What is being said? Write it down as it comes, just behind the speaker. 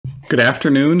Good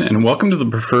afternoon and welcome to the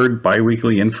Preferred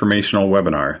Biweekly Informational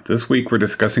Webinar. This week we're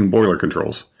discussing boiler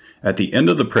controls. At the end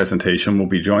of the presentation we'll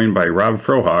be joined by Rob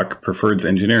Frohock, Preferred's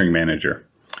Engineering Manager.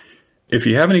 If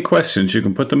you have any questions you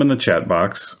can put them in the chat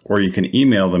box or you can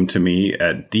email them to me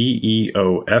at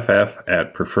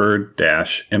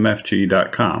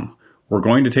deoff@preferred-mfg.com. We're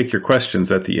going to take your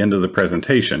questions at the end of the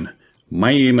presentation.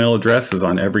 My email address is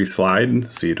on every slide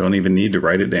so you don't even need to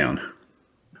write it down.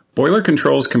 Boiler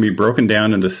controls can be broken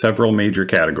down into several major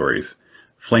categories: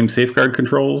 flame safeguard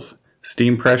controls,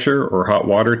 steam pressure or hot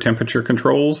water temperature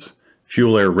controls,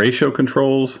 fuel-air ratio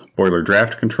controls, boiler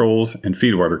draft controls, and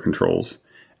feed water controls.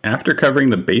 After covering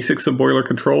the basics of boiler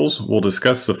controls, we'll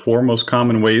discuss the four most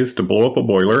common ways to blow up a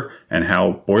boiler and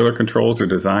how boiler controls are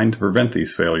designed to prevent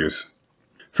these failures.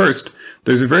 First,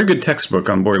 there's a very good textbook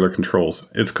on boiler controls.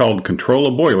 It's called Control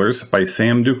of Boilers by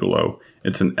Sam Ducalo.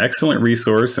 It's an excellent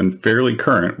resource and fairly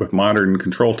current with modern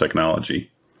control technology.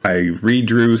 I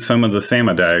redrew some of the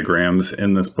SAMA diagrams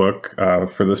in this book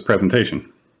for this presentation.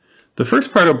 The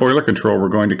first part of boiler control we're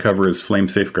going to cover is flame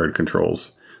safeguard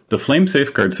controls. The flame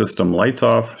safeguard system lights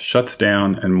off, shuts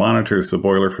down, and monitors the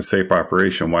boiler for safe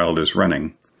operation while it is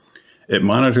running. It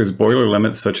monitors boiler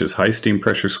limits such as high steam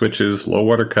pressure switches, low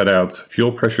water cutouts,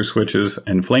 fuel pressure switches,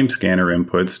 and flame scanner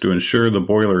inputs to ensure the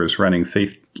boiler is running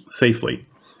safely.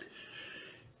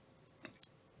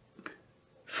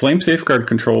 Flame safeguard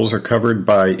controls are covered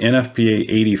by NFPA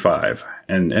 85,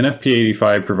 and NFPA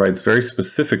 85 provides very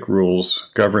specific rules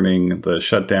governing the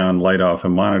shutdown, light off,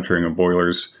 and monitoring of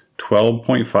boilers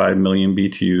 12.5 million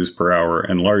BTUs per hour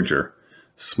and larger.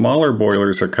 Smaller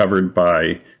boilers are covered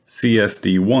by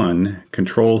CSD1,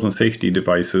 Controls and Safety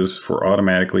Devices for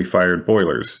Automatically Fired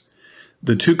Boilers.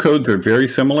 The two codes are very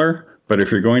similar, but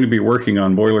if you're going to be working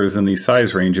on boilers in these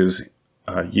size ranges,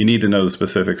 you need to know the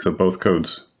specifics of both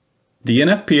codes. The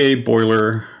NFPA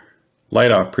boiler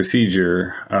light-off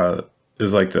procedure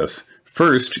is like this.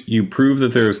 First, you prove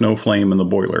that there is no flame in the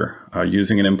boiler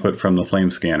using an input from the flame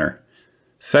scanner.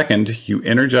 Second, you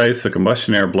energize the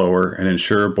combustion air blower and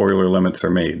ensure boiler limits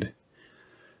are made.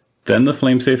 Then the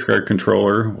flame safeguard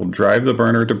controller will drive the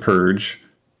burner to purge,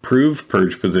 prove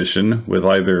purge position with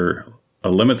either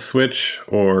a limit switch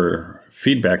or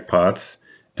feedback pots,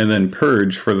 and then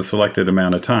purge for the selected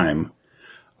amount of time.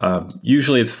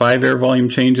 Usually it's 5 air volume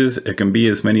changes. It can be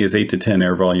as many as 8 to 10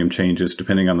 air volume changes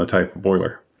depending on the type of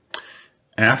boiler.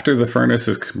 After the furnace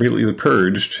is completely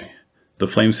purged, the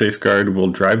flame safeguard will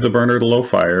drive the burner to low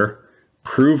fire,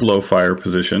 prove low fire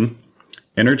position,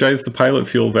 energize the pilot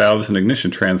fuel valves and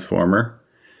ignition transformer,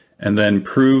 and then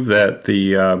prove that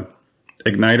the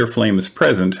igniter flame is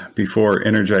present before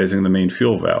energizing the main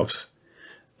fuel valves.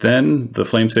 Then the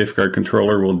flame safeguard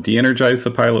controller will de-energize the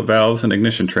pilot valves and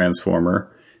ignition transformer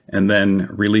and then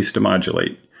release to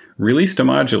modulate. Release to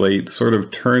modulate sort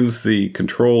of turns the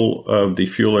control of the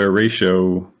fuel-air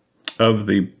ratio of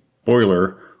the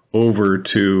boiler over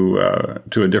to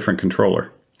a different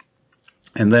controller.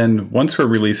 And then once we're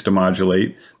released to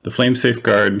modulate, the flame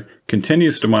safeguard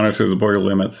continues to monitor the boiler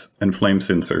limits and flame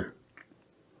sensor.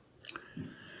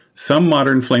 Some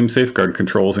modern flame safeguard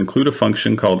controls include a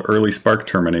function called early spark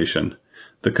termination.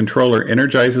 The controller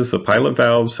energizes the pilot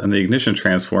valves and the ignition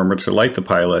transformer to light the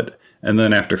pilot, and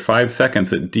then after 5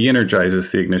 seconds it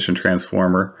de-energizes the ignition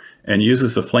transformer and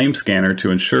uses the flame scanner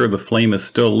to ensure the flame is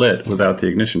still lit without the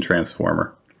ignition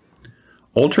transformer.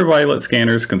 Ultraviolet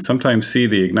scanners can sometimes see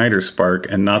the igniter spark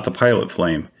and not the pilot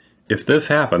flame. If this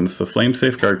happens, the flame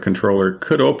safeguard controller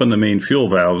could open the main fuel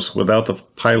valves without the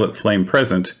pilot flame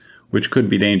present, which could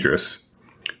be dangerous.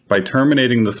 By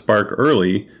terminating the spark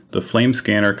early, the flame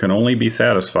scanner can only be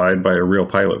satisfied by a real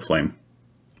pilot flame.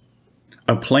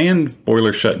 A planned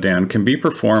boiler shutdown can be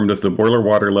performed if the boiler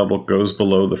water level goes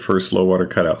below the first low water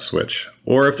cutout switch,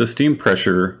 or if the steam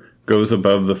pressure goes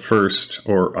above the first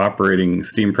or operating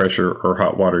steam pressure or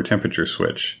hot water temperature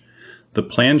switch. The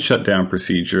planned shutdown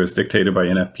procedure, as dictated by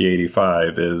NFPA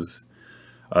 85, is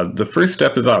the first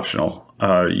step is optional.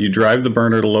 You drive the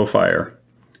burner to low fire.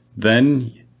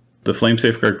 Then the flame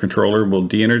safeguard controller will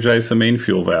de-energize the main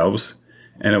fuel valves,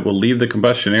 and it will leave the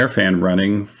combustion air fan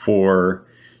running for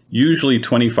usually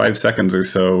 25 seconds or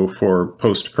so for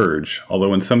post-purge,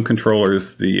 although in some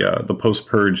controllers the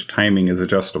post-purge timing is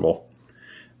adjustable.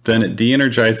 Then it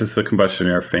de-energizes the combustion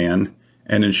air fan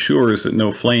and ensures that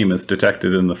no flame is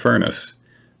detected in the furnace.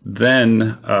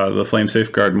 Then the flame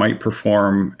safeguard might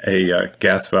perform a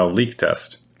gas valve leak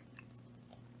test.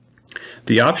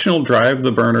 The optional drive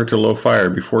the burner to low fire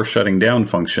before shutting down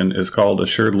function is called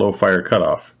assured low fire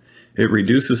cutoff. It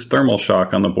reduces thermal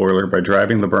shock on the boiler by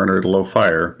driving the burner to low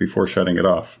fire before shutting it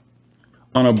off.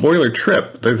 On a boiler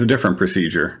trip, there's a different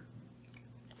procedure.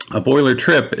 A boiler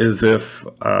trip is if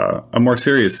a more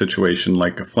serious situation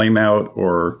like a flame out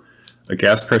or a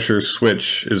gas pressure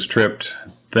switch is tripped.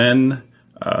 Then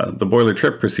the boiler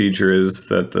trip procedure is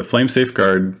that the flame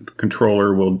safeguard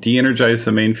controller will de-energize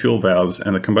the main fuel valves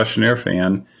and the combustion air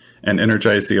fan and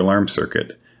energize the alarm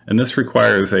circuit. And this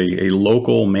requires a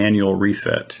local manual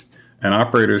reset. An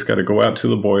operator's got to go out to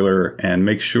the boiler and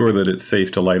make sure that it's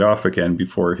safe to light off again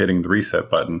before hitting the reset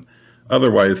button.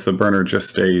 Otherwise, the burner just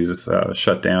stays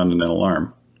shut down in an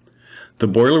alarm. The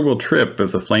boiler will trip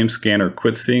if the flame scanner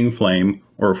quits seeing flame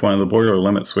or if one of the boiler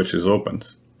limit switches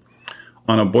opens.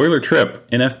 On a boiler trip,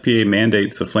 NFPA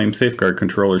mandates the flame safeguard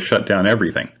controller shut down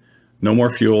everything. No more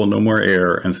fuel, no more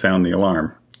air, and sound the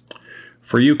alarm.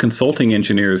 For you consulting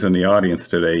engineers in the audience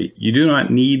today, you do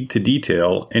not need to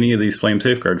detail any of these flame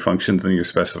safeguard functions in your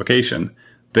specification.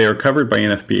 They are covered by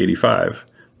NFPA 85.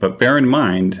 But bear in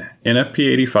mind,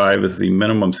 NFPA 85 is the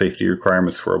minimum safety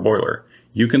requirements for a boiler.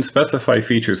 You can specify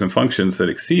features and functions that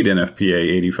exceed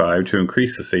NFPA 85 to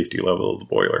increase the safety level of the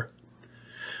boiler.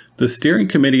 The steering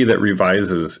committee that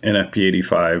revises NFPA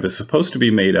 85 is supposed to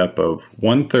be made up of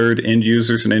 1/3 end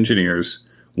users and engineers,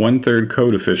 1/3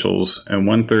 code officials, and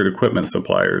 1/3 equipment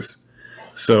suppliers.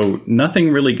 So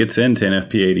nothing really gets into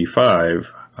NFPA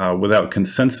 85 without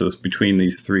consensus between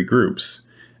these three groups.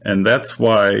 And that's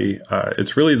why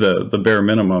it's really the bare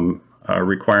minimum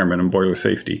requirement in boiler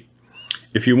safety.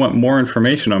 If you want more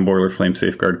information on boiler flame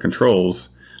safeguard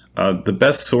controls, the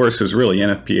best source is really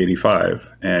NFPA 85,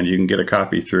 and you can get a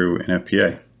copy through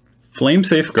NFPA. Flame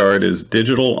safeguard is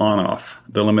digital on-off.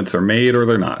 The limits are made or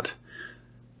they're not.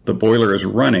 The boiler is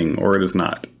running or it is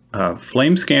not.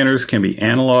 Flame scanners can be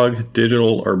analog,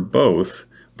 digital, or both,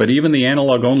 but even the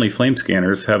analog-only flame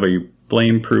scanners have a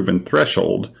flame-proven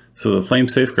threshold, so the flame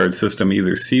safeguard system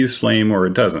either sees flame or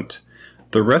it doesn't.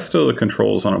 The rest of the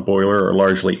controls on a boiler are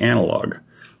largely analog.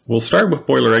 We'll start with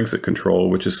boiler exit control,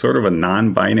 which is sort of a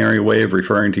non-binary way of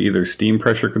referring to either steam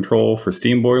pressure control for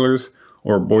steam boilers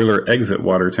or boiler exit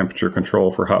water temperature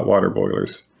control for hot water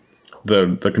boilers.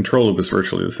 The control loop is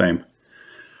virtually the same.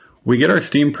 We get our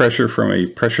steam pressure from a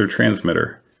pressure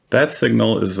transmitter. That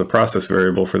signal is the process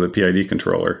variable for the PID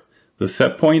controller. The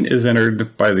set point is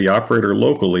entered by the operator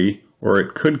locally, or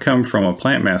it could come from a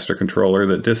plant master controller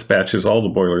that dispatches all the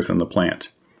boilers in the plant.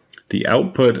 The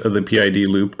output of the PID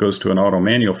loop goes to an auto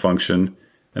manual function,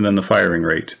 and then the firing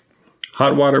rate.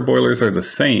 Hot water boilers are the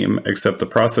same, except the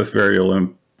process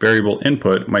variable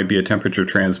input might be a temperature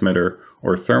transmitter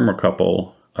or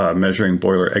thermocouple measuring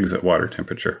boiler exit water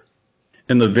temperature.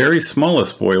 In the very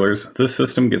smallest boilers, this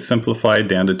system gets simplified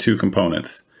down to two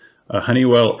components: a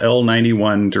Honeywell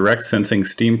L91 direct sensing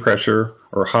steam pressure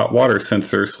or hot water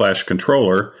sensor /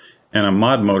 controller, and a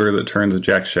mod motor that turns a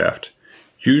jack shaft.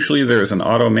 Usually there is an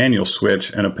auto manual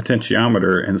switch and a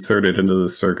potentiometer inserted into the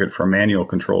circuit for manual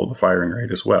control of the firing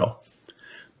rate as well.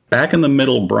 Back in the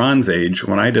Middle Bronze Age,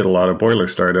 when I did a lot of boiler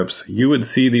startups, you would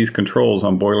see these controls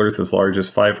on boilers as large as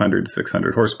 500 to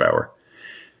 600 horsepower.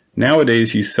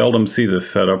 Nowadays, you seldom see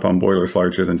this setup on boilers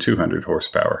larger than 200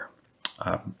 horsepower.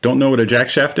 Don't know what a jack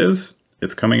shaft is?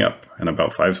 It's coming up in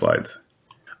about 5 slides.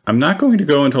 I'm not going to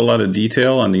go into a lot of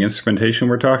detail on the instrumentation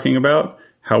we're talking about.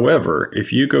 However,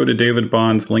 if you go to David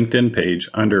Bond's LinkedIn page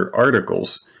under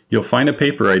Articles, you'll find a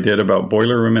paper I did about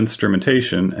boiler room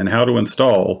instrumentation and how to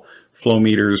install flow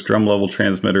meters, drum level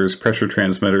transmitters, pressure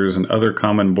transmitters, and other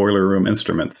common boiler room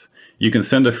instruments. You can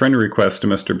send a friend request to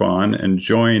Mr. Bond and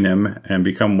join him and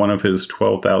become one of his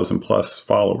 12,000 plus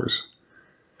followers.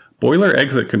 Boiler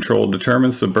exit control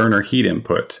determines the burner heat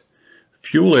input.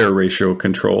 Fuel air ratio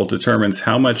control determines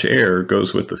how much air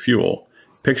goes with the fuel.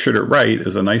 Pictured at right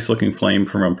is a nice looking flame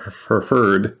from a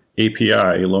preferred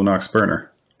API low NOx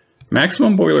burner.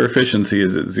 Maximum boiler efficiency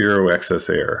is at 0 excess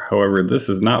air. However, this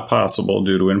is not possible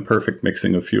due to imperfect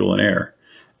mixing of fuel and air.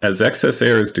 As excess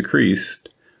air is decreased,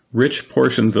 rich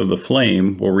portions of the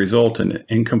flame will result in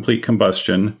incomplete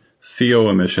combustion, CO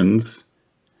emissions,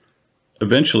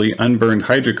 eventually unburned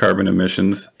hydrocarbon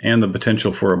emissions, and the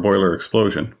potential for a boiler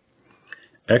explosion.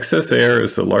 Excess air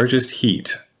is the largest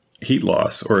heat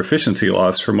loss or efficiency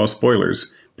loss for most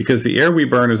boilers because the air we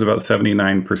burn is about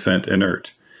 79%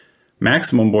 inert.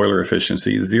 Maximum boiler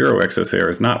efficiency, 0 excess air,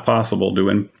 is not possible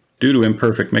due to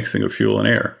imperfect mixing of fuel and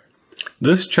air.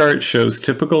 This chart shows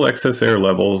typical excess air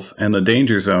levels and the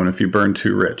danger zone if you burn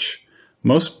too rich.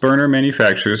 Most burner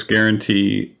manufacturers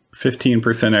guarantee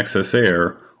 15% excess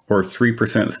air or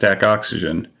 3% stack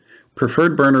oxygen.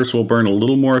 Preferred burners will burn a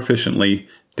little more efficiently,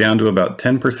 down to about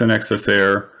 10% excess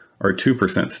air or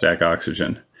 2% stack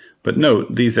oxygen. But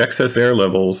note, these excess air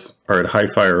levels are at high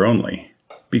fire only.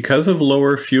 Because of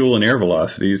lower fuel and air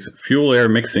velocities, fuel-air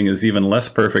mixing is even less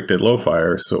perfect at low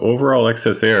fire, so overall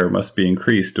excess air must be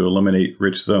increased to eliminate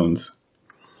rich zones.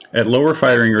 At lower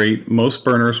firing rate, most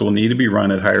burners will need to be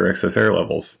run at higher excess air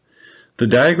levels. The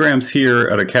diagrams here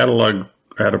at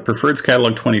a Preferred's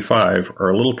Catalog 25 are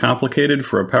a little complicated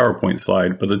for a PowerPoint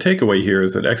slide, but the takeaway here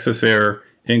is that excess air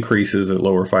increases at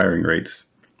lower firing rates.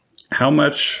 How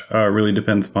much really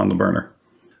depends upon the burner.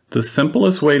 The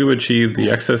simplest way to achieve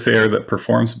the excess air that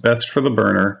performs best for the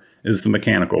burner is the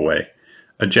mechanical way.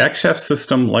 A jackshaft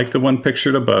system like the one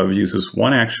pictured above uses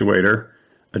one actuator,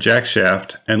 a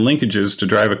jackshaft, and linkages to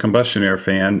drive a combustion air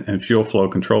fan and fuel flow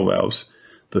control valves.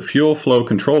 The fuel flow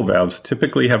control valves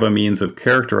typically have a means of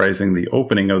characterizing the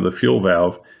opening of the fuel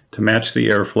valve to match the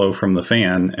airflow from the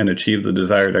fan and achieve the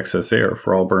desired excess air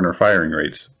for all burner firing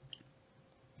rates.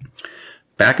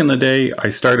 Back in the day, I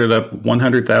started up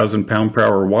 100,000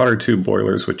 pound-per-hour water tube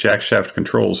boilers with jackshaft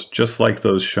controls just like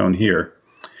those shown here.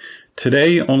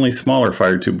 Today, only smaller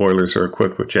fire tube boilers are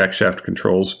equipped with jackshaft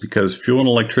controls because fuel and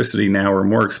electricity now are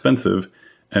more expensive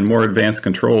and more advanced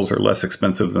controls are less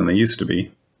expensive than they used to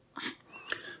be.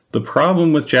 The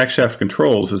problem with jackshaft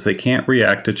controls is they can't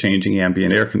react to changing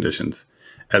ambient air conditions.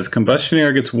 As combustion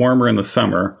air gets warmer in the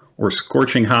summer, or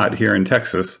scorching hot here in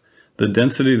Texas, the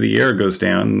density of the air goes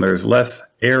down and there's less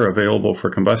air available for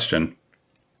combustion.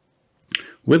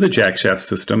 With a jackshaft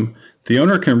system, the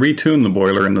owner can retune the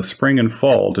boiler in the spring and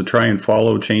fall to try and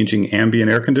follow changing ambient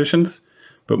air conditions,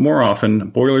 but more often,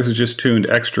 boilers are just tuned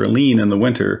extra lean in the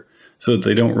winter so that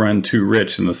they don't run too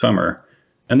rich in the summer,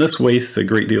 and this wastes a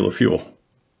great deal of fuel.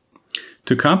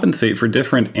 To compensate for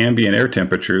different ambient air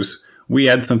temperatures, we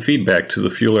add some feedback to the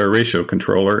fuel-air ratio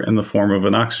controller in the form of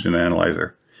an oxygen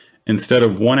analyzer. Instead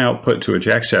of one output to a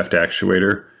jackshaft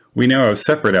actuator, we now have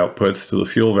separate outputs to the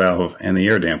fuel valve and the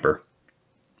air damper.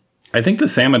 I think the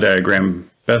SAMA diagram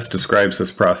best describes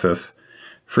this process.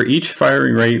 For each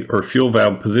firing rate or fuel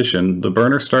valve position, the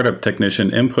burner startup technician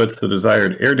inputs the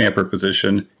desired air damper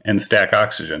position and stack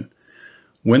oxygen.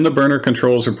 When the burner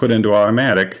controls are put into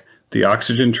automatic, the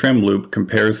oxygen trim loop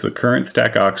compares the current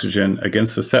stack oxygen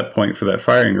against the set point for that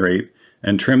firing rate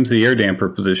and trims the air damper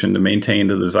position to maintain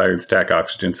the desired stack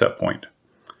oxygen set point.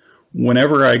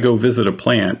 Whenever I go visit a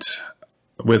plant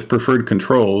with Preferred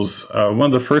controls, one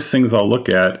of the first things I'll look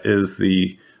at is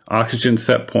the oxygen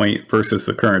set point versus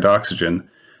the current oxygen.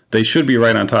 They should be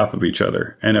right on top of each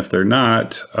other, and if they're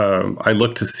not, I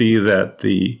look to see that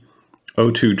the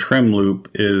O2 trim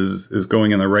loop is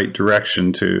going in the right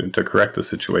direction to correct the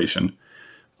situation.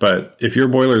 But if your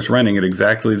boiler is running at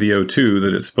exactly the O2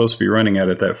 that it's supposed to be running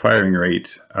at that firing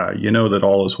rate, you know that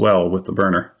all is well with the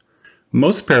burner.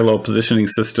 Most parallel positioning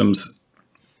systems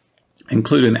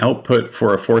include an output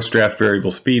for a forced draft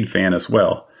variable speed fan as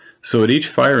well. So at each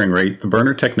firing rate, the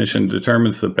burner technician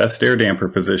determines the best air damper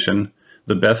position,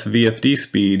 the best VFD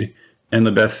speed, and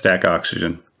the best stack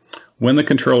oxygen. When the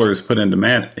controller is put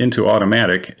into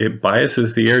automatic, it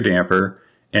biases the air damper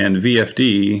and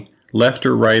VFD left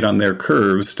or right on their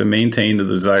curves to maintain the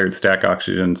desired stack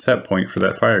oxygen set point for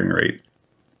that firing rate.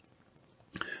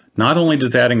 Not only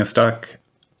does adding a stock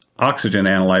oxygen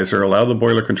analyzer allow the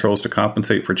boiler controls to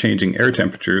compensate for changing air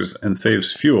temperatures and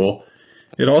saves fuel,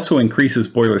 it also increases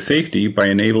boiler safety by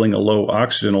enabling a low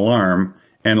oxygen alarm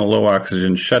and a low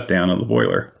oxygen shutdown of the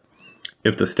boiler.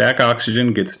 If the stack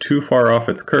oxygen gets too far off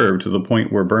its curve to the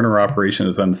point where burner operation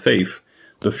is unsafe,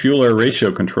 the fuel-air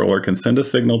ratio controller can send a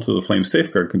signal to the flame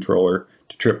safeguard controller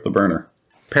to trip the burner.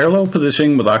 Parallel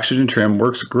positioning with oxygen trim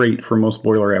works great for most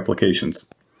boiler applications.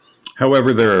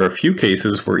 However, there are a few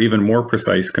cases where even more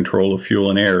precise control of fuel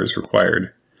and air is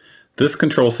required. This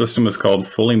control system is called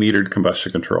fully metered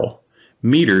combustion control.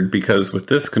 Metered because with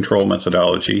this control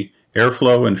methodology,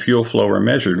 airflow and fuel flow are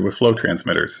measured with flow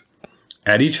transmitters.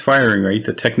 At each firing rate,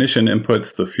 the technician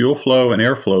inputs the fuel flow and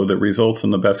airflow that results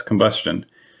in the best combustion.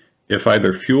 If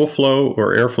either fuel flow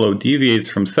or airflow deviates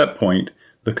from set point,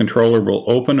 the controller will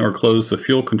open or close the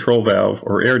fuel control valve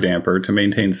or air damper to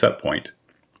maintain set point.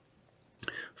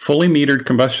 Fully metered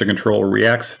combustion control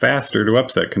reacts faster to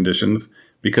upset conditions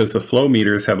because the flow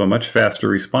meters have a much faster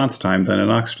response time than an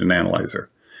oxygen analyzer.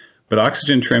 But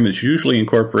oxygen trim is usually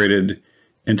incorporated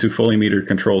into fully metered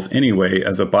controls anyway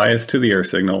as a bias to the air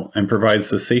signal and provides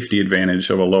the safety advantage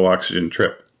of a low oxygen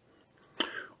trip.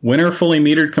 When are fully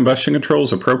metered combustion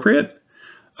controls appropriate?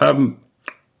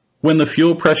 When the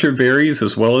fuel pressure varies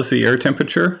as well as the air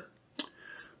temperature,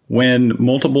 when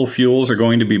multiple fuels are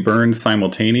going to be burned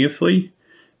simultaneously.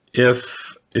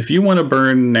 If you want to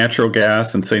burn natural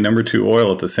gas and say number 2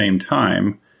 oil at the same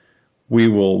time, we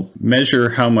will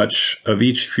measure how much of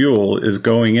each fuel is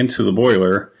going into the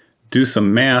boiler, do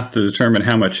some math to determine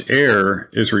how much air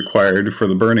is required for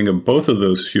the burning of both of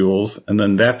those fuels, and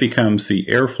then that becomes the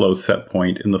airflow set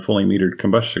point in the fully metered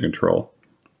combustion control.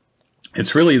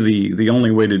 It's really the only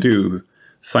way to do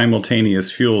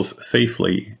simultaneous fuels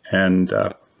safely, and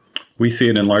we see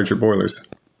it in larger boilers.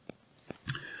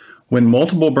 When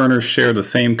multiple burners share the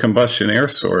same combustion air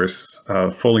source,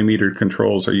 fully metered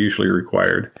controls are usually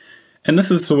required. And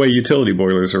this is the way utility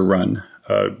boilers are run.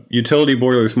 Utility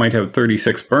boilers might have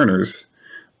 36 burners,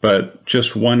 but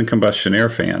just one combustion air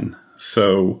fan.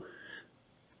 So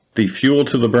the fuel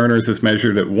to the burners is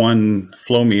measured at one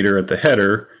flow meter at the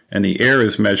header, and the air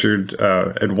is measured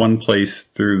at one place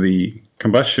through the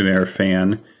combustion air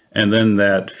fan, and then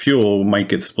that fuel might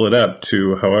get split up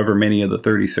to however many of the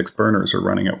 36 burners are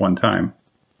running at one time.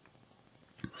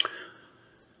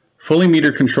 Fully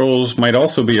metered controls might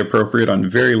also be appropriate on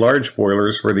very large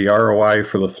boilers where the ROI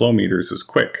for the flow meters is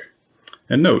quick.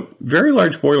 And note, very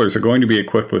large boilers are going to be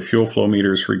equipped with fuel flow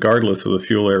meters regardless of the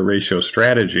fuel-air ratio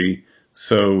strategy,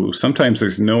 so sometimes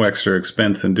there's no extra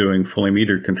expense in doing fully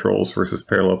metered controls versus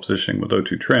parallel positioning with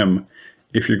O2 trim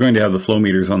if you're going to have the flow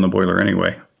meters on the boiler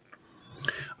anyway.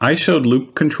 I showed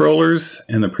loop controllers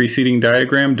in the preceding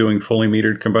diagram doing fully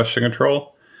metered combustion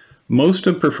control. Most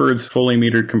of Preferred's fully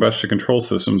metered combustion control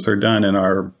systems are done in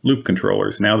our loop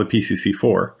controllers, now the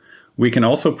PCC4. We can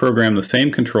also program the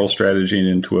same control strategy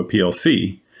into a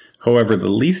PLC. However, the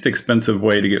least expensive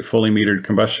way to get fully metered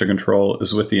combustion control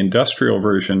is with the industrial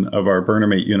version of our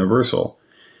BurnerMate Universal.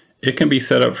 It can be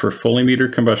set up for fully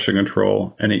metered combustion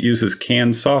control, and it uses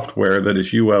CAN software that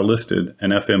is UL listed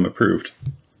and FM approved.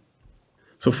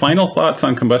 So final thoughts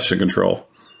on combustion control.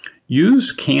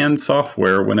 Use CAN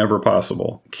software whenever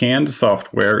possible. CAN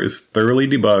software is thoroughly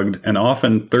debugged and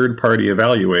often third-party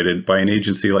evaluated by an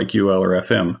agency like UL or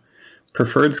FM.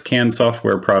 Preferred's CAN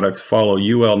software products follow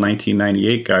UL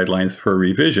 1998 guidelines for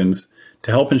revisions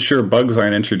to help ensure bugs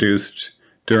aren't introduced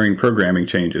during programming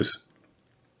changes.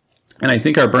 And I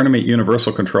think our BurnerMate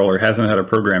Universal controller hasn't had a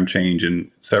program change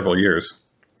in several years.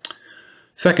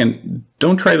 Second,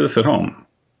 don't try this at home.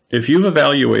 If you've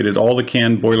evaluated all the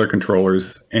CAN boiler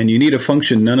controllers and you need a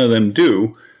function none of them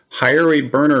do, hire a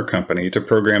burner company to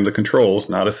program the controls,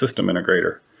 not a system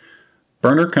integrator.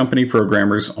 Burner company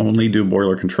programmers only do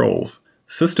boiler controls.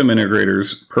 System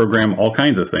integrators program all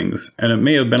kinds of things, and it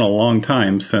may have been a long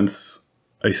time since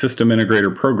a system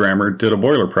integrator programmer did a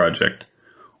boiler project.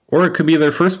 Or it could be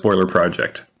their first boiler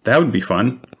project. That would be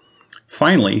fun.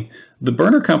 Finally, the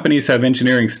burner companies have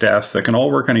engineering staffs that can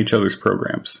all work on each other's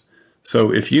programs.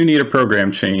 So if you need a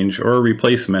program change or a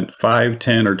replacement 5,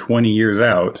 10, or 20 years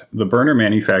out, the burner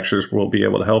manufacturers will be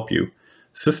able to help you.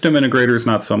 System integrators,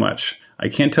 not so much. I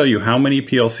can't tell you how many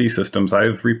PLC systems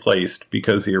I've replaced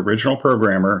because the original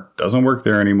programmer doesn't work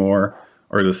there anymore,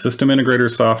 or the system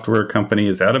integrator software company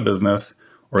is out of business,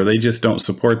 or they just don't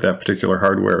support that particular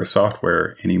hardware or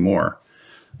software anymore.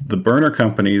 The burner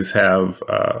companies have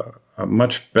a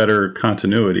much better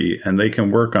continuity, and they can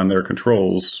work on their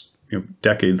controls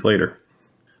decades later.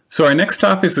 So our next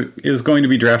topic is going to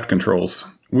be draft controls.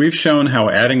 We've shown how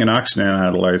adding an oxygen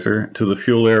analyzer to the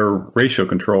fuel-air ratio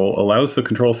control allows the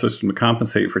control system to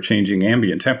compensate for changing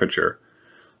ambient temperature.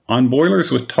 On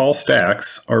boilers with tall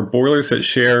stacks, or boilers that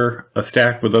share a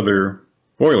stack with other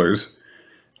boilers,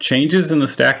 changes in the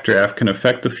stack draft can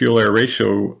affect the fuel-air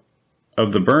ratio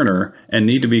of the burner and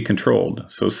need to be controlled.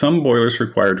 So some boilers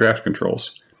require draft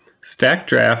controls. Stack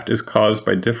draft is caused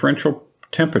by differential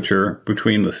temperature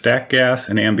between the stack gas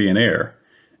and ambient air.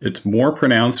 It's more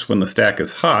pronounced when the stack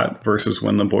is hot versus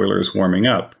when the boiler is warming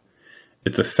up.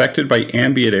 It's affected by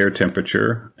ambient air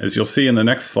temperature. As you'll see in the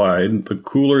next slide, the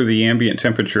cooler the ambient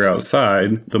temperature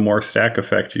outside, the more stack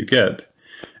effect you get.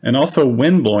 And also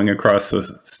wind blowing across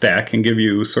the stack can give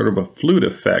you sort of a flute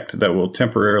effect that will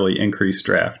temporarily increase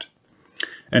draft.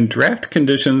 And draft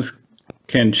conditions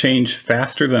can change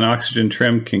faster than oxygen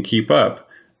trim can keep up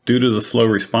due to the slow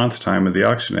response time of the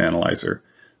oxygen analyzer.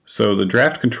 So the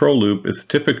draft control loop is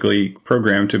typically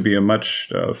programmed to be a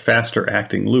much faster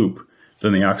acting loop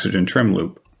than the oxygen trim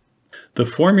loop. The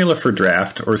formula for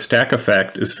draft, or stack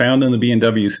effect, is found in the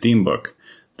B&W Steam book.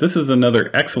 This is another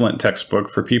excellent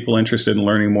textbook for people interested in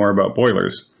learning more about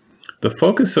boilers. The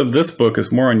focus of this book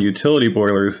is more on utility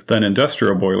boilers than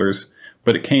industrial boilers,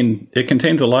 but it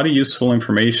contains a lot of useful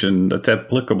information that's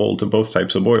applicable to both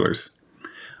types of boilers.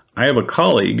 I have a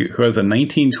colleague who has a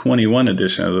 1921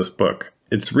 edition of this book.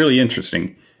 It's really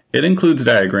interesting. It includes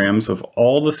diagrams of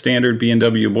all the standard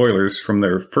B&W boilers from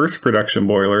their first production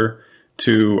boiler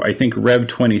to, I think, Rev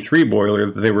 23 boiler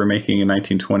that they were making in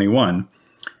 1921.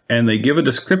 And they give a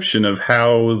description of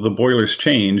how the boilers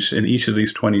changed in each of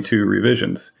these 22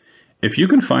 revisions. If you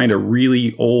can find a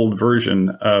really old version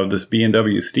of this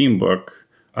B&W Steam book,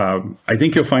 I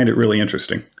think you'll find it really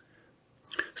interesting.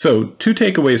 So, two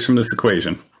takeaways from this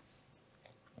equation.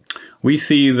 We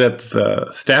see that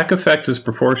the stack effect is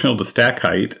proportional to stack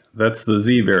height, that's the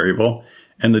Z variable,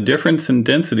 and the difference in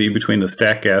density between the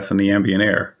stack gas and the ambient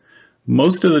air.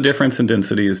 Most of the difference in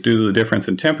density is due to the difference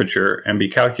in temperature and be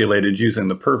calculated using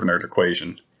the Pervenert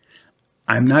equation.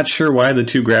 I'm not sure why the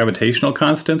two gravitational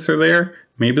constants are there.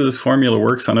 Maybe this formula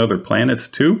works on other planets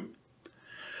too?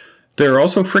 There are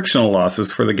also frictional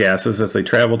losses for the gases as they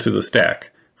travel to the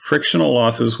stack. Frictional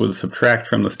losses would subtract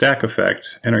from the stack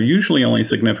effect and are usually only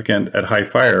significant at high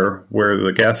fire where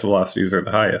the gas velocities are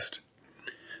the highest.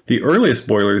 The earliest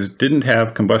boilers didn't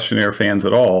have combustion air fans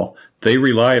at all. They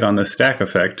relied on the stack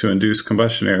effect to induce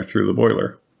combustion air through the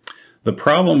boiler. The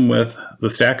problem with the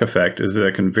stack effect is that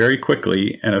it can very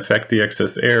quickly and affect the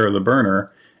excess air of the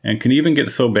burner and can even get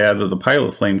so bad that the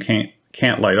pilot flame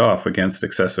can't light off against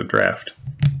excessive draft.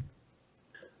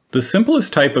 The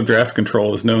simplest type of draft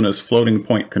control is known as floating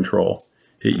point control.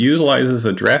 It utilizes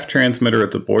a draft transmitter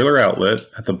at the boiler outlet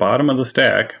at the bottom of the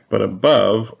stack, but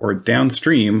above or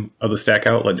downstream of the stack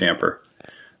outlet damper.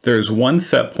 There is one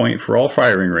set point for all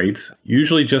firing rates,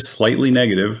 usually just slightly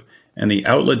negative, and the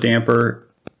outlet damper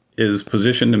is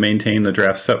positioned to maintain the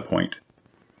draft set point.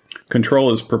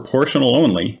 Control is proportional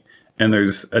only, and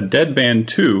there's a deadband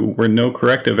too where no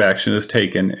corrective action is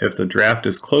taken if the draft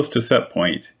is close to set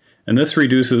point, and this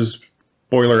reduces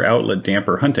boiler outlet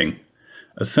damper hunting.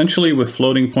 Essentially, with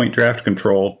floating point draft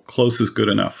control, close is good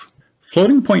enough.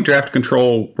 Floating point draft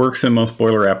control works in most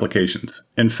boiler applications.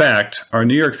 In fact, our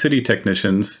New York City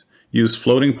technicians use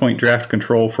floating point draft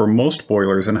control for most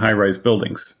boilers in high-rise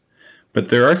buildings. But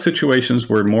there are situations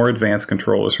where more advanced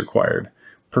control is required.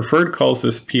 Preferred calls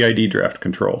this PID draft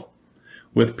control.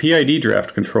 With PID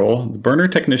draft control, the burner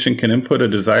technician can input a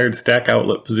desired stack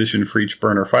outlet position for each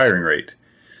burner firing rate.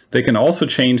 They can also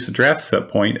change the draft set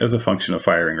point as a function of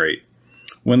firing rate.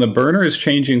 When the burner is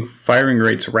changing firing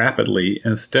rates rapidly,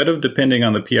 instead of depending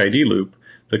on the PID loop,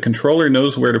 the controller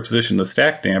knows where to position the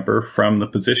stack damper from the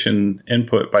position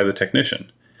input by the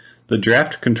technician. The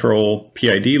draft control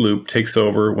PID loop takes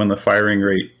over when the firing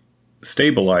rate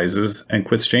stabilizes and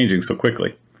quits changing so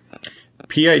quickly.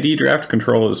 PID draft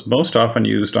control is most often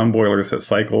used on boilers that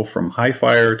cycle from high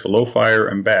fire to low fire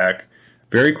and back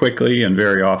very quickly and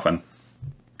very often.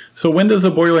 So when does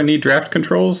a boiler need draft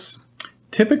controls?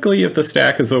 Typically if the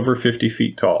stack is over 50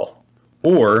 feet tall,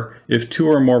 or if two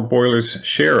or more boilers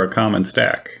share a common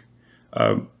stack.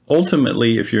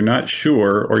 Ultimately, if you're not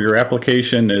sure or your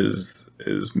application is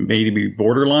maybe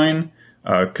borderline,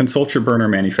 consult your burner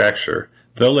manufacturer.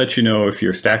 They'll let you know if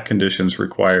your stack conditions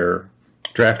require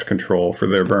draft control for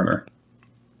their burner.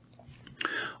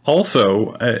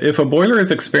 Also, if a boiler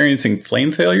is experiencing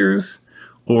flame failures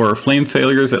or flame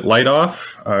failures at light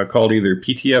off, called either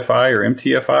PTFI or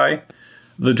MTFI,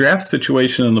 the draft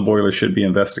situation in the boiler should be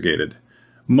investigated.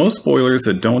 Most boilers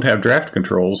that don't have draft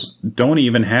controls don't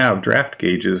even have draft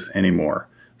gauges anymore.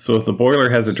 So if the boiler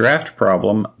has a draft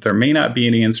problem, there may not be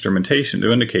any instrumentation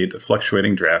to indicate that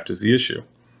fluctuating draft is the issue.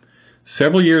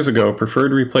 Several years ago,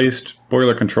 Preferred replaced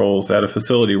boiler controls at a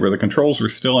facility where the controls were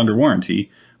still under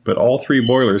warranty, but all three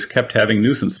boilers kept having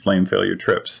nuisance flame failure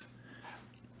trips.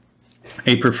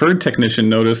 A Preferred technician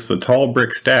noticed the tall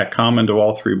brick stack common to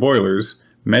all three boilers,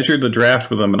 measured the draft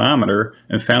with a manometer,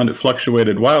 and found it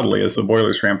fluctuated wildly as the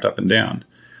boilers ramped up and down.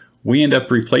 We ended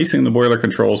up replacing the boiler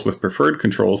controls with Preferred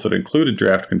controls that included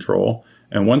draft control,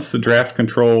 and once the draft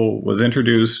control was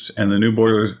introduced and the new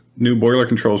boiler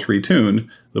controls retuned,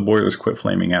 the boilers quit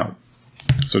flaming out.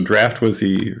 So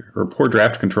poor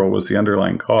draft control was the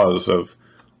underlying cause of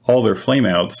all their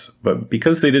flameouts, but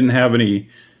because they didn't have any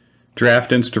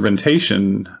draft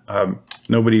instrumentation,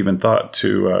 nobody even thought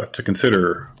to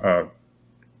consider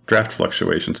draft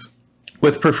fluctuations.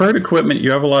 With Preferred equipment,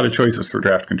 you have a lot of choices for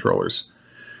draft controllers.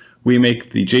 We make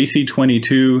the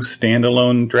JC22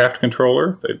 standalone draft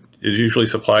controller that is usually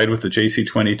supplied with the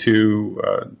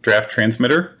JC22 draft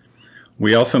transmitter.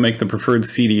 We also make the Preferred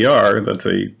CDR, that's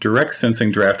a direct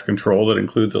sensing draft control that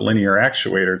includes a linear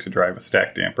actuator to drive a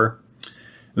stack damper.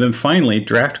 And then finally,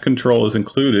 draft control is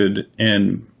included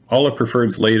in all of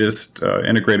Preferred's latest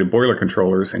integrated boiler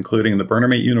controllers, including the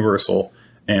BurnerMate Universal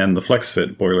and the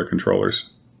FlexFit boiler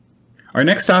controllers. Our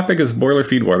next topic is boiler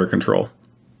feed water control.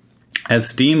 As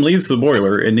steam leaves the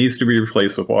boiler, it needs to be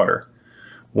replaced with water.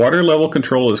 Water level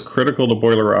control is critical to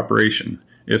boiler operation.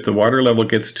 If the water level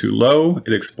gets too low,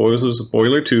 it exposes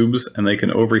boiler tubes and they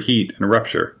can overheat and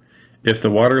rupture. If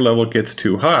the water level gets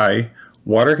too high,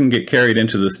 Water can get carried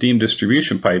into the steam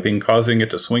distribution piping, causing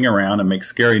it to swing around and make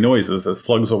scary noises as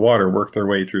slugs of water work their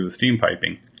way through the steam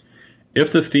piping.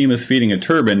 If the steam is feeding a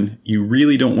turbine, you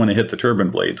really don't want to hit the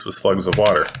turbine blades with slugs of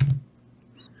water.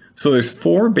 So there's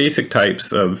 4 basic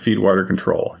types of feed water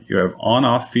control. You have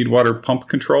on-off feed water pump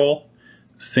control,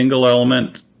 single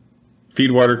element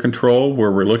feed water control,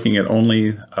 where we're looking at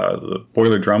only the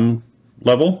boiler drum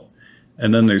level.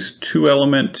 And then there's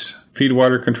 2-element feed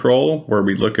water control, where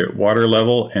we look at water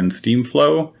level and steam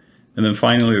flow. And then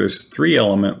finally, there's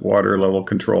 3-element water level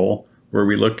control, where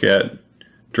we look at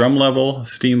drum level,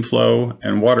 steam flow,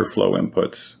 and water flow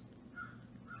inputs.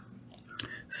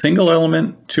 Single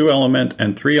element, 2-element,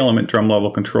 and 3-element drum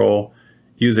level control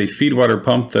use a feed water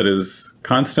pump that is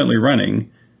constantly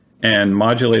running and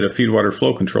modulate a feed water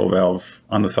flow control valve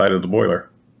on the side of the boiler.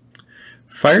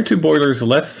 Fire tube boilers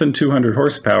less than 200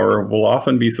 horsepower will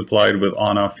often be supplied with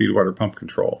on-off feed water pump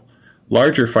control.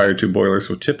 Larger fire tube boilers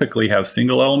will typically have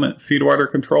single element feed water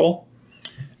control,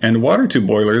 and water tube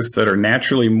boilers that are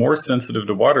naturally more sensitive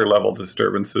to water level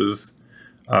disturbances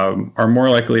are more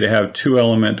likely to have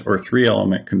 2-element or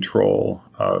 3-element control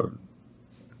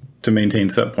to maintain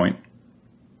set point.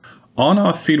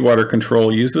 On-off feed water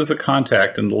control uses a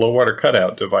contact in the low water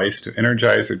cutout device to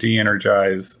energize or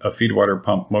de-energize a feed water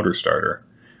pump motor starter.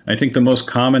 I think the most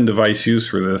common device used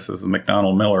for this is the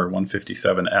McDonnell Miller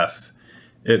 157S.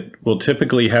 It will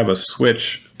typically have a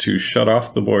switch to shut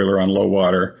off the boiler on low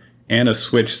water and a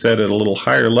switch set at a little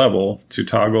higher level to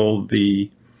toggle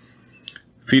the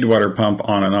feed water pump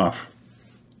on and off.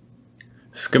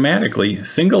 Schematically,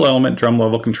 single element drum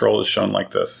level control is shown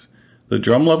like this. The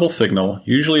drum level signal,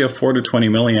 usually a 4 to 20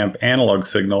 milliamp analog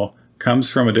signal, comes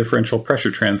from a differential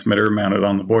pressure transmitter mounted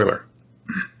on the boiler.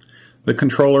 The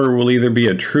controller will either be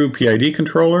a true PID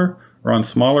controller, or on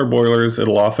smaller boilers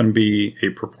it'll often be a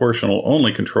proportional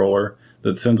only controller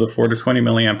that sends a 4 to 20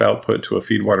 milliamp output to a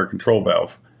feed water control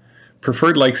valve.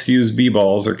 Preferred likes to use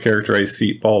B-balls or characterized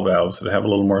seat ball valves that have a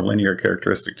little more linear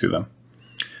characteristic to them.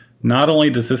 Not only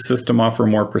does this system offer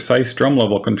more precise drum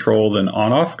level control than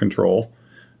on-off control,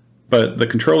 but the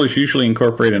controllers usually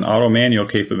incorporate an auto manual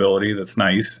capability that's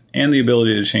nice, and the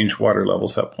ability to change water level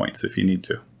set points if you need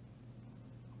to.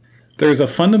 There's a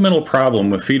fundamental problem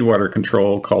with feed water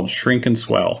control called shrink and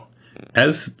swell.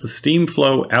 As the steam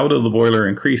flow out of the boiler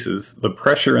increases, the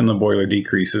pressure in the boiler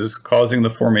decreases, causing the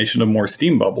formation of more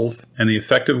steam bubbles, and the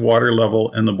effective water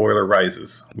level in the boiler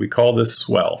rises. We call this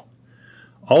swell.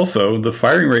 Also, the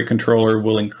firing rate controller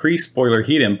will increase boiler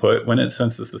heat input when it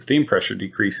senses the steam pressure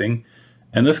decreasing,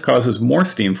 and this causes more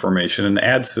steam formation and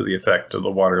adds to the effect of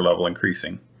the water level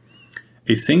increasing.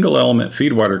 A single element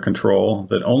feed water control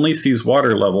that only sees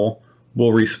water level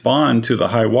will respond to the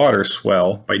high water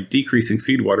swell by decreasing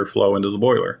feed water flow into the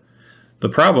boiler. The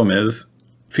problem is,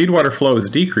 feed water flow is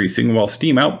decreasing while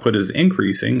steam output is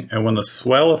increasing, and when the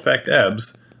swell effect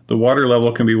ebbs, the water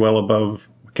level can be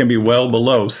well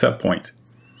below set point.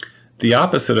 The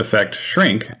opposite effect,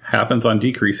 shrink, happens on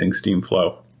decreasing steam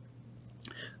flow.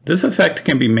 This effect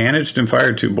can be managed in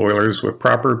fire tube boilers with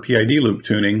proper PID loop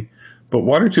tuning, but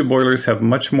water tube boilers have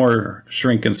much more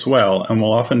shrink and swell and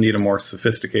will often need a more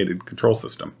sophisticated control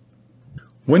system.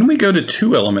 When we go to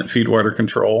 2-element feed water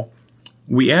control,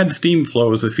 we add steam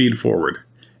flow as a feed forward.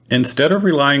 Instead of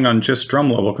relying on just drum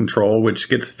level control, which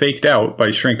gets faked out by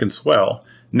shrink and swell,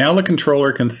 now the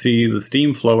controller can see the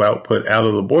steam flow output out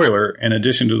of the boiler in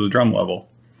addition to the drum level.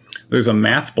 There's a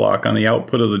math block on the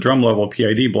output of the drum level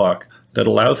PID block that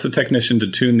allows the technician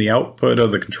to tune the output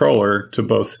of the controller to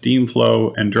both steam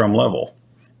flow and drum level.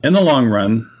 In the long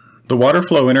run, the water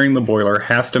flow entering the boiler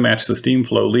has to match the steam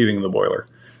flow leaving the boiler.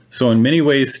 So in many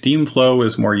ways, steam flow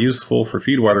is more useful for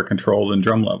feed water control than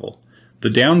drum level. The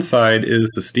downside is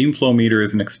the steam flow meter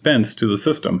is an expense to the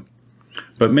system,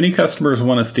 but many customers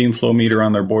want a steam flow meter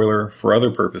on their boiler for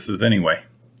other purposes anyway.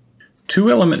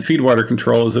 2-element feed water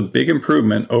control is a big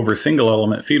improvement over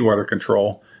single-element feed water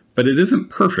control, but it isn't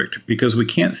perfect because we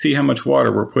can't see how much water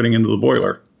we're putting into the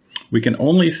boiler. We can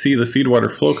only see the feed water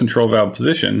flow control valve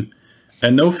position,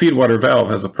 and no feed water valve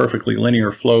has a perfectly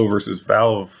linear flow versus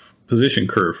valve position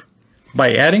curve.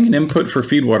 By adding an input for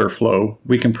feed water flow,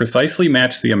 we can precisely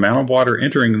match the amount of water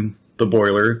entering the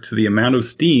boiler to the amount of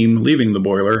steam leaving the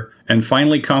boiler, and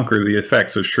finally conquer the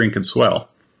effects of shrink and swell.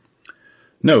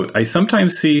 Note, I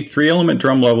sometimes see 3-element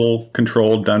drum level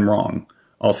control done wrong.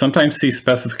 I'll sometimes see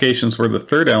specifications where the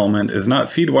third element is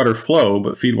not feed water flow,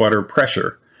 but feed water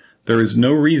pressure. There is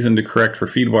no reason to correct for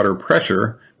feed water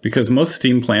pressure because most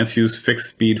steam plants use fixed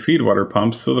speed feed water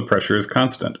pumps, so the pressure is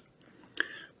constant.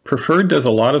 Preferred does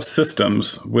a lot of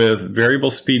systems with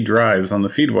variable speed drives on the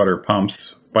feed water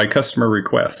pumps by customer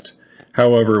request.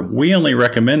 However, we only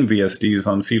recommend VSDs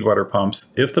on feedwater pumps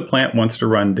if the plant wants to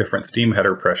run different steam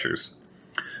header pressures.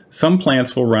 Some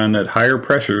plants will run at higher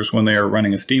pressures when they are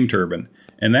running a steam turbine.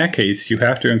 In that case, you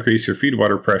have to increase your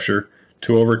feedwater pressure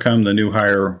to overcome the new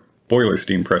higher boiler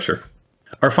steam pressure.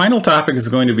 Our final topic is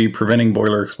going to be preventing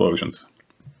boiler explosions.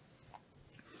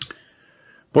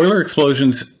 Boiler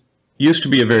explosions used to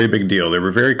be a very big deal. They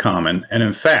were very common, and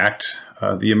in fact,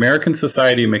 the American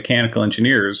Society of Mechanical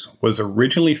Engineers was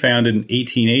originally founded in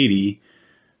 1880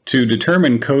 to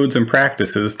determine codes and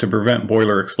practices to prevent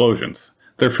boiler explosions.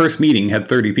 Their first meeting had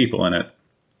 30 people in it.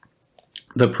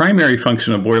 The primary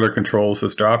function of boiler controls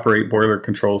is to operate boiler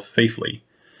controls safely.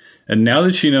 And now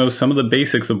that you know some of the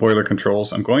basics of boiler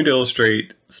controls, I'm going to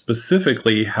illustrate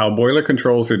specifically how boiler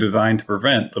controls are designed to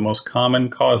prevent the most common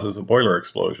causes of boiler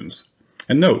explosions.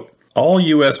 And note, all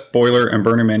U.S. boiler and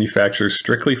burner manufacturers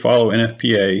strictly follow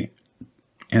NFPA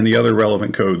and the other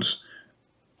relevant codes.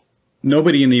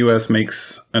 Nobody in the U.S.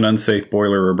 makes an unsafe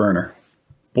boiler or burner.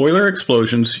 Boiler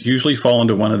explosions usually fall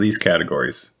into one of these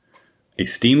categories: a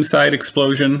steam side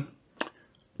explosion,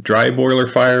 dry boiler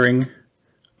firing,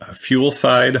 a fuel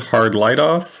side hard light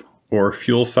off, or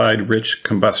fuel side rich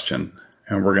combustion.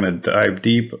 And we're going to dive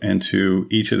deep into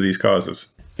each of these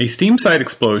causes. A steam side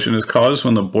explosion is caused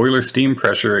when the boiler steam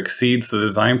pressure exceeds the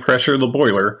design pressure of the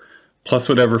boiler plus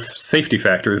whatever safety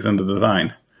factor is in the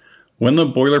design. When the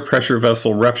boiler pressure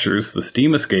vessel ruptures, the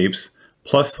steam escapes,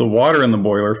 plus the water in the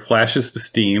boiler flashes to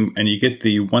steam, and you get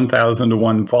the 1000 to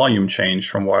 1 volume change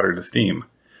from water to steam.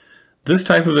 This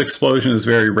type of explosion is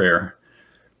very rare.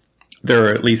 There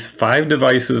are at least 5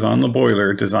 devices on the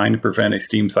boiler designed to prevent a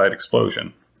steam side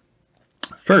explosion.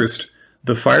 First,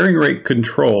 the firing rate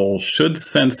control should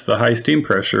sense the high steam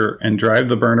pressure and drive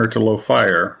the burner to low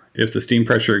fire if the steam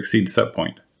pressure exceeds set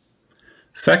point.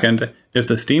 Second, if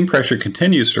the steam pressure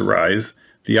continues to rise,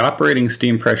 the operating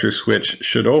steam pressure switch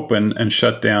should open and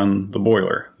shut down the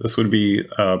boiler. This would be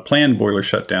a planned boiler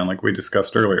shutdown like we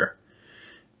discussed earlier.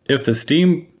 If the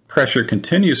steam pressure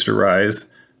continues to rise,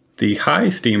 the high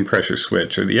steam pressure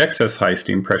switch or the excess high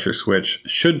steam pressure switch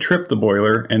should trip the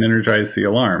boiler and energize the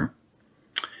alarm.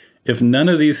 If none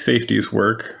of these safeties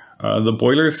work, the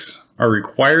boilers are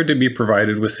required to be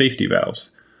provided with safety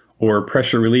valves or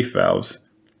pressure relief valves.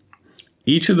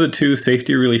 Each of the 2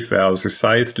 safety relief valves are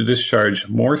sized to discharge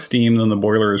more steam than the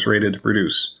boiler is rated to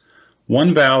produce.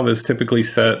 One valve is typically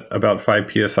set about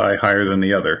 5 psi higher than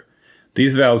the other.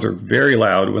 These valves are very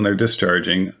loud when they're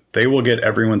discharging. They will get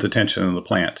everyone's attention in the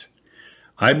plant.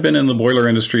 I've been in the boiler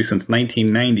industry since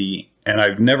 1990, and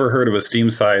I've never heard of a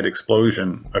steam side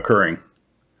explosion occurring.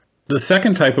 The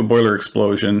second type of boiler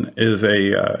explosion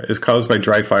is caused by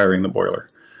dry firing the boiler.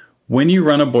 When you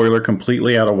run a boiler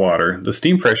completely out of water, the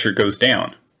steam pressure goes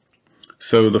down,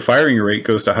 so the firing rate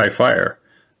goes to high fire.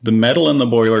 The metal in the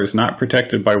boiler is not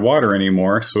protected by water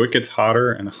anymore, so it gets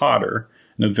hotter and hotter,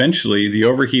 and eventually the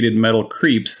overheated metal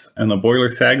creeps and the boiler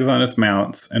sags on its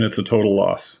mounts, and it's a total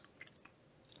loss.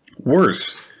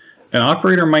 Worse, an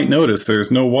operator might notice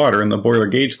there's no water in the boiler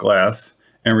gauge glass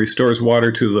and restores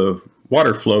water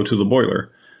flow to the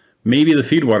boiler. Maybe the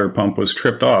feedwater pump was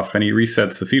tripped off and he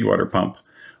resets the feedwater pump.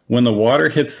 When the water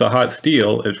hits the hot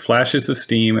steel, it flashes the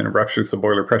steam and ruptures the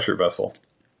boiler pressure vessel.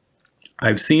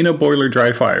 I've seen a boiler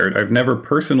dry fired. I've never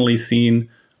personally seen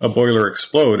a boiler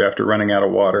explode after running out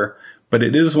of water, but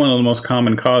it is one of the most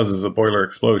common causes of boiler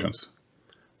explosions.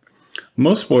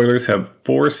 Most boilers have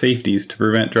 4 safeties to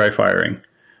prevent dry firing.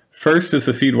 First is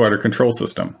the feedwater control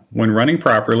system. When running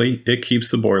properly, it keeps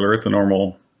the boiler at the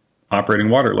normal operating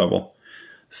water level.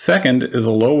 Second is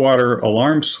a low water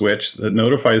alarm switch that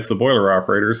notifies the boiler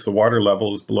operators the water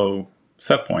level is below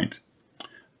set point.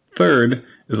 Third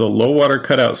is a low water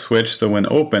cutout switch that when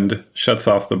opened shuts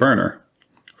off the burner.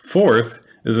 Fourth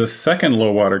is a second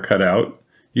low water cutout,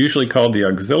 usually called the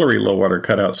auxiliary low water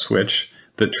cutout switch,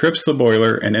 that trips the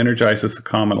boiler and energizes the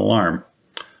common alarm.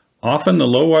 Often the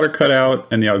low water cutout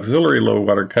and the auxiliary low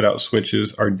water cutout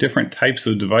switches are different types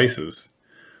of devices.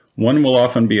 One will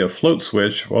often be a float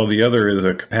switch, while the other is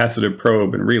a capacitive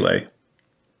probe and relay.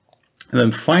 And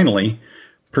then finally,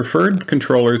 preferred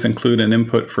controllers include an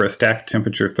input for a stack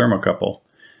temperature thermocouple.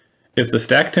 If the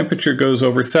stack temperature goes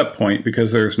over set point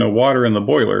because there's no water in the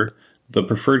boiler, the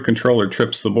preferred controller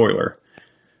trips the boiler.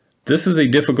 This is a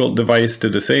difficult device to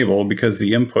disable because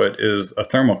the input is a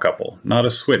thermocouple, not a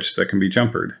switch that can be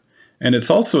jumpered. And it's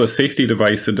also a safety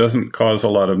device that doesn't cause a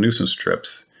lot of nuisance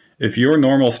trips. If your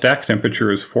normal stack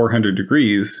temperature is 400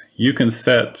 degrees, you can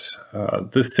set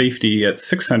this safety at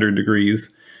 600 degrees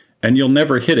and you'll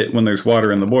never hit it when there's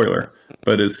water in the boiler.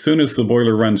 But as soon as the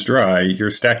boiler runs dry,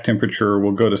 your stack temperature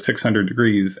will go to 600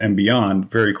 degrees and beyond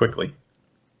very quickly.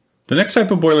 The next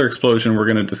type of boiler explosion we're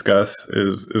going to discuss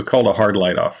is called a hard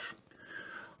light-off.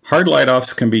 Hard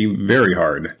light-offs can be very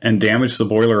hard and damage the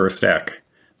boiler or stack.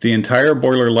 The entire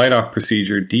boiler light-off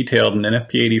procedure detailed in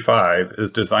NFPA 85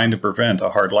 is designed to prevent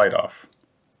a hard light-off.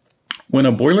 When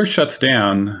a boiler shuts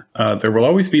down, there will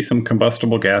always be some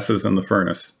combustible gases in the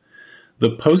furnace. The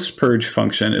post-purge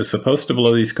function is supposed to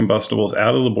blow these combustibles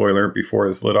out of the boiler before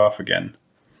it's lit off again.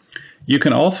 You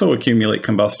can also accumulate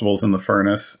combustibles in the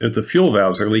furnace if the fuel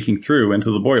valves are leaking through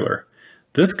into the boiler.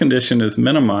 This condition is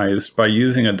minimized by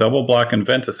using a double block and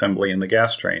vent assembly in the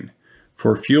gas train.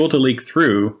 For fuel to leak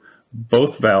through,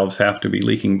 both valves have to be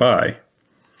leaking by.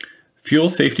 Fuel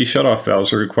safety shutoff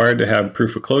valves are required to have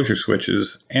proof of closure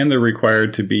switches, and they're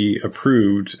required to be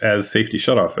approved as safety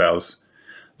shutoff valves.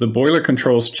 The boiler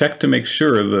controls check to make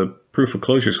sure the proof of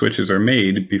closure switches are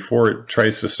made before it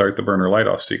tries to start the burner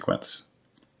light-off sequence.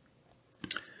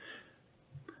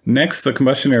 Next, the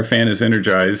combustion air fan is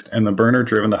energized and the burner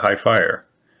driven to high fire.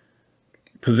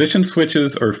 Position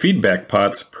switches or feedback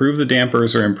pots prove the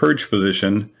dampers are in purge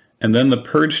position, and then the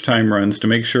purge time runs to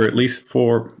make sure at least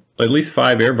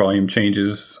 5 air volume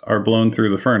changes are blown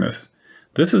through the furnace.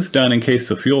 This is done in case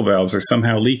the fuel valves are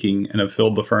somehow leaking and have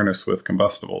filled the furnace with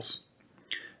combustibles.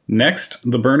 Next,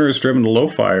 the burner is driven to low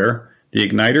fire, the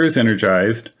igniter is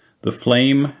energized, the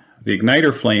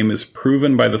igniter flame is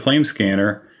proven by the flame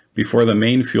scanner before the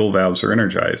main fuel valves are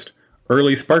energized.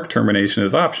 Early spark termination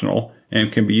is optional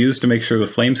and can be used to make sure the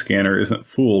flame scanner isn't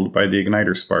fooled by the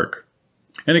igniter spark.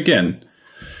 And again,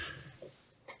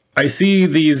 I see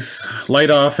these light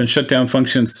off and shut down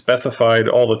functions specified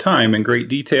all the time in great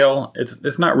detail.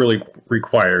 It's not really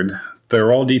required.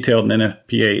 They're all detailed in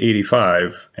NFPA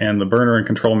 85, and the burner and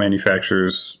control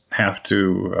manufacturers have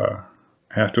to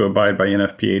abide by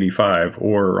NFPA 85,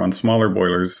 or on smaller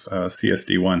boilers,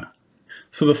 CSD1.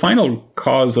 So the final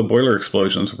cause of boiler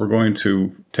explosions we're going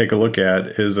to take a look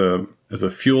at is a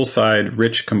fuel side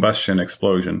rich combustion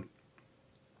explosion.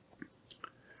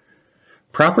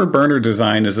 Proper burner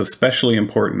design is especially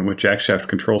important with jackshaft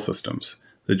control systems.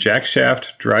 The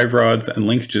jackshaft, drive rods, and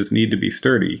linkages need to be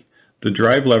sturdy. The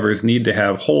drive levers need to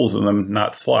have holes in them,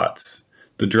 not slots.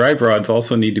 The drive rods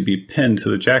also need to be pinned to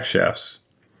the jackshafts.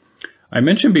 I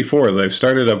mentioned before that I've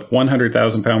started up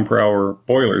 100,000 pound per hour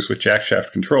boilers with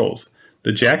jackshaft controls.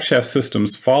 The jackshaft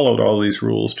systems followed all these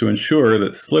rules to ensure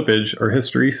that slippage or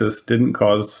hysteresis didn't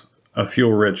cause a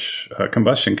fuel-rich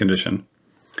combustion condition.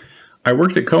 I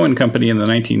worked at Cohen Company in the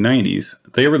 1990s.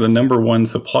 They were the #1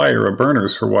 supplier of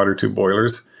burners for water tube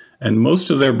boilers, and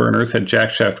most of their burners had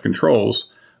jackshaft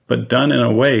controls, but done in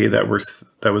a way that was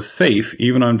safe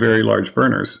even on very large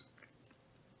burners.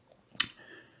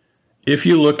 If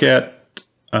you look at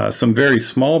some very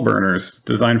small burners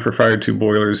designed for fire tube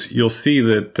boilers, you'll see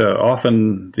that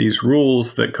often these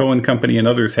rules that Cohen Company and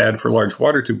others had for large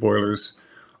water tube boilers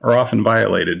are often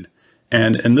violated.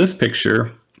 And in this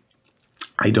picture,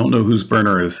 I don't know whose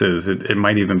burner this is. It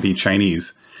might even be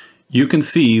Chinese. You can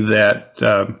see that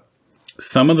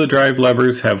some of the drive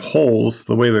levers have holes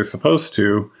the way they're supposed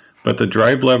to, but the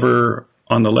drive lever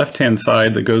on the left-hand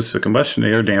side that goes to the combustion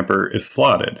air damper is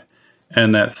slotted.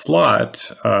 And that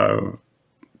slot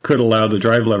could allow the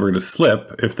drive lever to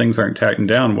slip if things aren't tightened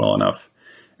down well enough.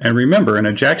 And remember, in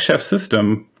a jackshaft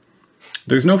system,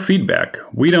 there's no feedback.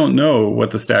 We don't know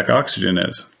what the stack oxygen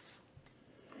is.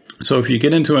 So if you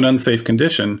get into an unsafe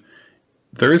condition,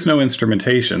 there is no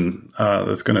instrumentation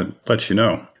that's going to let you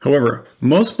know. However,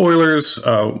 most boilers,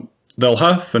 they'll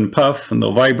huff and puff and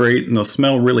they'll vibrate and they'll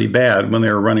smell really bad when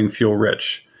they're running fuel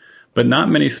rich. But not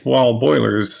many small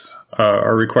boilers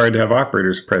are required to have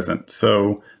operators present,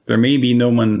 so there may be no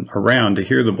one around to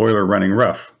hear the boiler running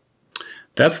rough.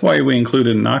 That's why we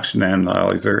included an oxygen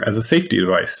analyzer as a safety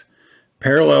device.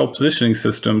 Parallel positioning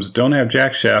systems don't have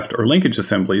jackshaft or linkage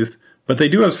assemblies, but they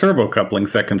do have servo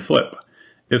couplings that can slip.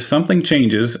 If something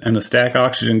changes and the stack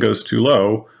oxygen goes too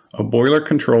low, a boiler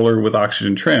controller with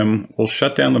oxygen trim will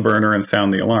shut down the burner and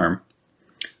sound the alarm.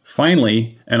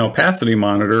 Finally, an opacity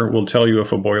monitor will tell you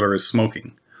if a boiler is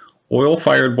smoking.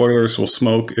 Oil-fired boilers will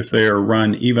smoke if they are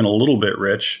run even a little bit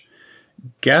rich.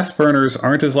 Gas burners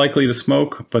aren't as likely to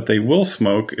smoke, but they will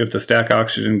smoke if the stack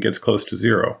oxygen gets close to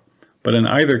zero. But in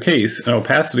either case, an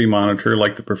opacity monitor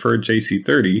like the preferred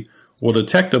JC30 will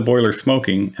detect a boiler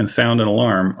smoking and sound an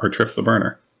alarm or trip the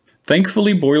burner.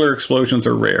 Thankfully, boiler explosions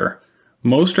are rare.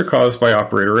 Most are caused by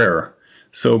operator error.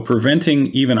 So preventing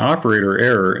even operator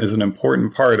error is an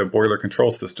important part of boiler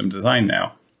control system design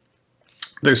now.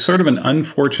 There's sort of an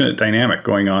unfortunate dynamic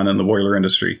going on in the boiler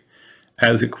industry.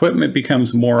 As equipment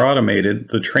becomes more automated,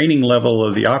 the training level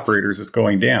of the operators is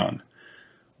going down.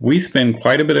 We spend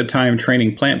quite a bit of time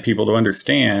training plant people to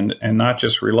understand and not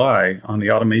just rely on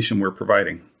the automation we're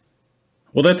providing.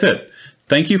 Well, that's it.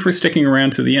 Thank you for sticking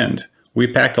around to the end. We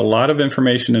packed a lot of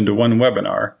information into one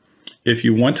webinar. If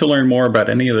you want to learn more about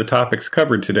any of the topics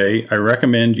covered today, I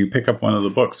recommend you pick up one of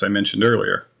the books I mentioned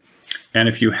earlier. And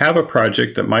if you have a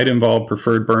project that might involve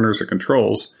Preferred burners or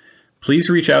controls,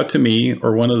 please reach out to me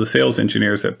or one of the sales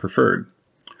engineers at Preferred.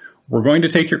 We're going to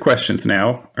take your questions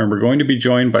now, and we're going to be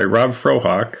joined by Rob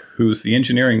Frohock, who's the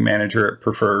engineering manager at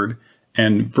Preferred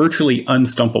and virtually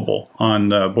unstumpable on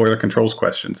boiler controls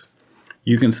questions.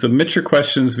 You can submit your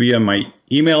questions via my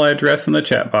email address in the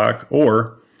chat box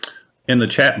or in the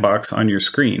chat box on your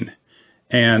screen.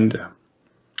 And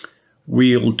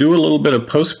we'll do a little bit of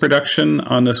post-production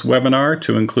on this webinar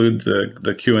to include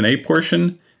the Q&A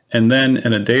portion, and then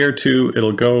in a day or two,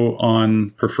 it'll go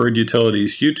on Preferred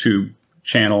Utilities YouTube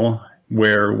channel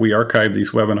where we archive these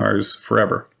webinars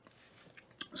forever.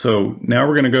 So now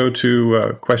we're going to go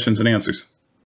to questions and answers.